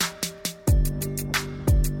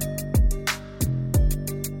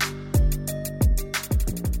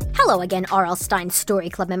Hello again, R.L. Stein Story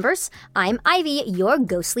Club members. I'm Ivy, your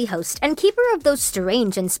ghostly host and keeper of those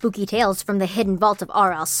strange and spooky tales from the hidden vault of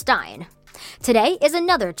R.L. Stein. Today is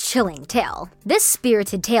another chilling tale. This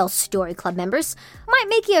spirited tale, Story Club members, might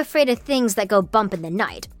make you afraid of things that go bump in the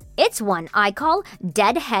night. It's one I call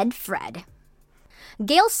Deadhead Fred.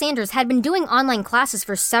 Gail Sanders had been doing online classes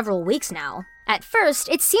for several weeks now. At first,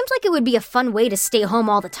 it seemed like it would be a fun way to stay home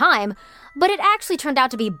all the time, but it actually turned out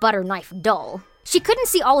to be butter knife dull. She couldn't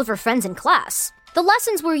see all of her friends in class. The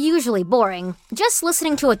lessons were usually boring, just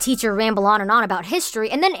listening to a teacher ramble on and on about history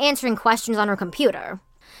and then answering questions on her computer.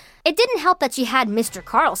 It didn't help that she had Mr.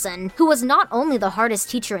 Carlson, who was not only the hardest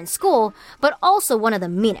teacher in school, but also one of the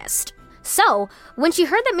meanest. So, when she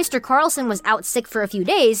heard that Mr. Carlson was out sick for a few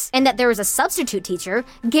days and that there was a substitute teacher,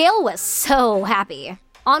 Gail was so happy.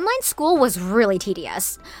 Online school was really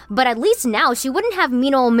tedious, but at least now she wouldn't have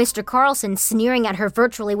mean old Mr. Carlson sneering at her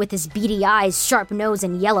virtually with his beady eyes, sharp nose,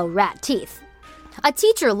 and yellow rat teeth. A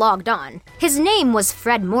teacher logged on. His name was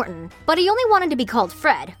Fred Morton, but he only wanted to be called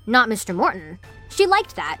Fred, not Mr. Morton. She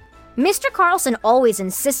liked that. Mr. Carlson always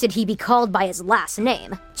insisted he be called by his last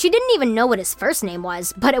name. She didn't even know what his first name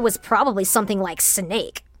was, but it was probably something like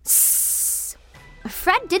Snake.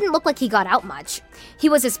 Fred didn't look like he got out much. He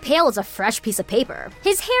was as pale as a fresh piece of paper.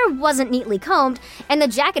 His hair wasn't neatly combed, and the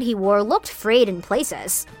jacket he wore looked frayed in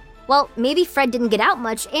places. Well, maybe Fred didn't get out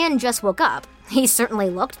much and just woke up. He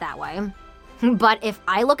certainly looked that way. But if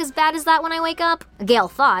I look as bad as that when I wake up, Gail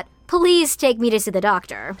thought, please take me to see the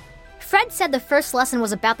doctor. Fred said the first lesson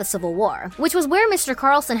was about the Civil War, which was where Mr.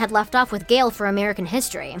 Carlson had left off with Gail for American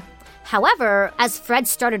history. However, as Fred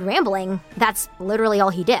started rambling, that's literally all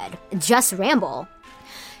he did, just ramble.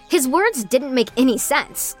 His words didn't make any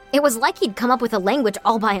sense. It was like he'd come up with a language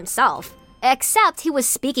all by himself. Except he was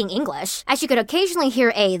speaking English, as you could occasionally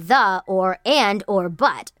hear a the or and or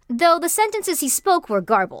but, though the sentences he spoke were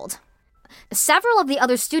garbled. Several of the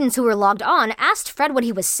other students who were logged on asked Fred what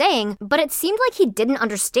he was saying, but it seemed like he didn't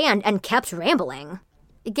understand and kept rambling.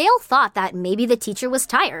 Gail thought that maybe the teacher was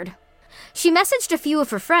tired. She messaged a few of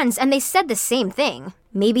her friends and they said the same thing.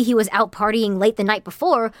 Maybe he was out partying late the night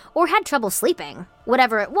before or had trouble sleeping.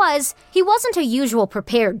 Whatever it was, he wasn't a usual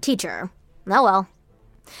prepared teacher. Oh well.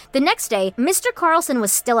 The next day, Mr. Carlson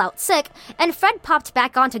was still out sick and Fred popped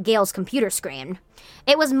back onto Gail's computer screen.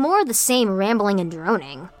 It was more the same rambling and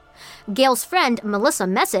droning. Gail's friend, Melissa,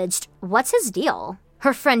 messaged, "What's his deal?"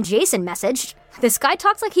 Her friend Jason messaged, "This guy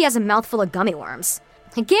talks like he has a mouthful of gummy worms."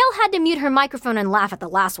 Gail had to mute her microphone and laugh at the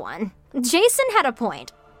last one. Jason had a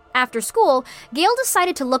point. After school, Gail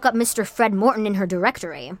decided to look up Mr. Fred Morton in her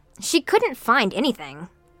directory. She couldn't find anything.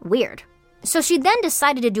 Weird. So she then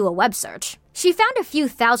decided to do a web search. She found a few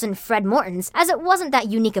thousand Fred Mortons, as it wasn't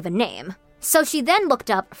that unique of a name. So she then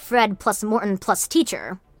looked up Fred plus Morton plus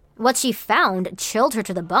teacher. What she found chilled her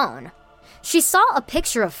to the bone. She saw a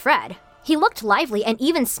picture of Fred. He looked lively and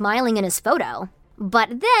even smiling in his photo.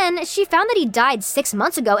 But then, she found that he died 6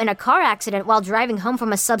 months ago in a car accident while driving home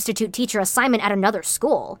from a substitute teacher assignment at another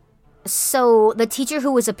school. So, the teacher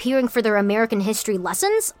who was appearing for their American history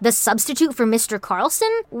lessons, the substitute for Mr.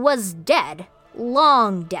 Carlson, was dead.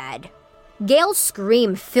 Long dead. Gail's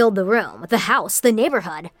scream filled the room, the house, the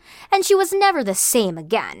neighborhood, and she was never the same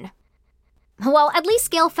again. Well, at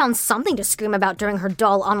least Gail found something to scream about during her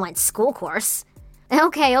dull online school course.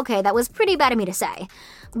 Okay, that was pretty bad of me to say.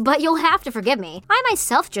 But you'll have to forgive me. I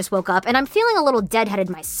myself just woke up and I'm feeling a little deadheaded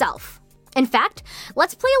myself. In fact,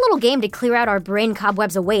 let's play a little game to clear out our brain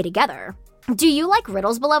cobwebs away together. Do you like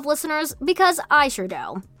riddles, beloved listeners? Because I sure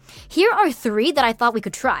do. Here are 3 that I thought we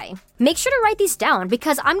could try. Make sure to write these down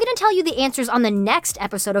because I'm going to tell you the answers on the next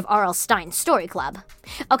episode of R.L. Stein Story Club.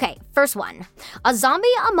 Okay, first one. A zombie,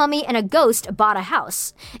 a mummy, and a ghost bought a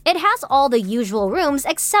house. It has all the usual rooms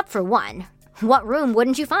except for one. What room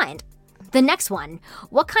wouldn't you find? The next one.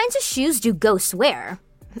 What kinds of shoes do ghosts wear?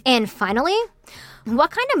 And finally,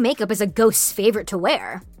 what kind of makeup is a ghost's favorite to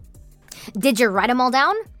wear? Did you write them all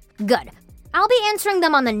down? Good. I'll be answering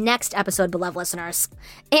them on the next episode, beloved listeners.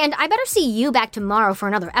 And I better see you back tomorrow for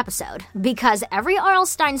another episode, because every R.L.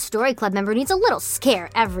 Stein Story Club member needs a little scare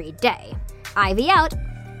every day. Ivy out.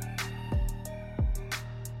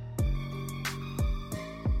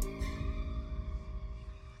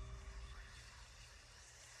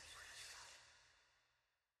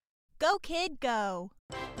 Go, kid, go.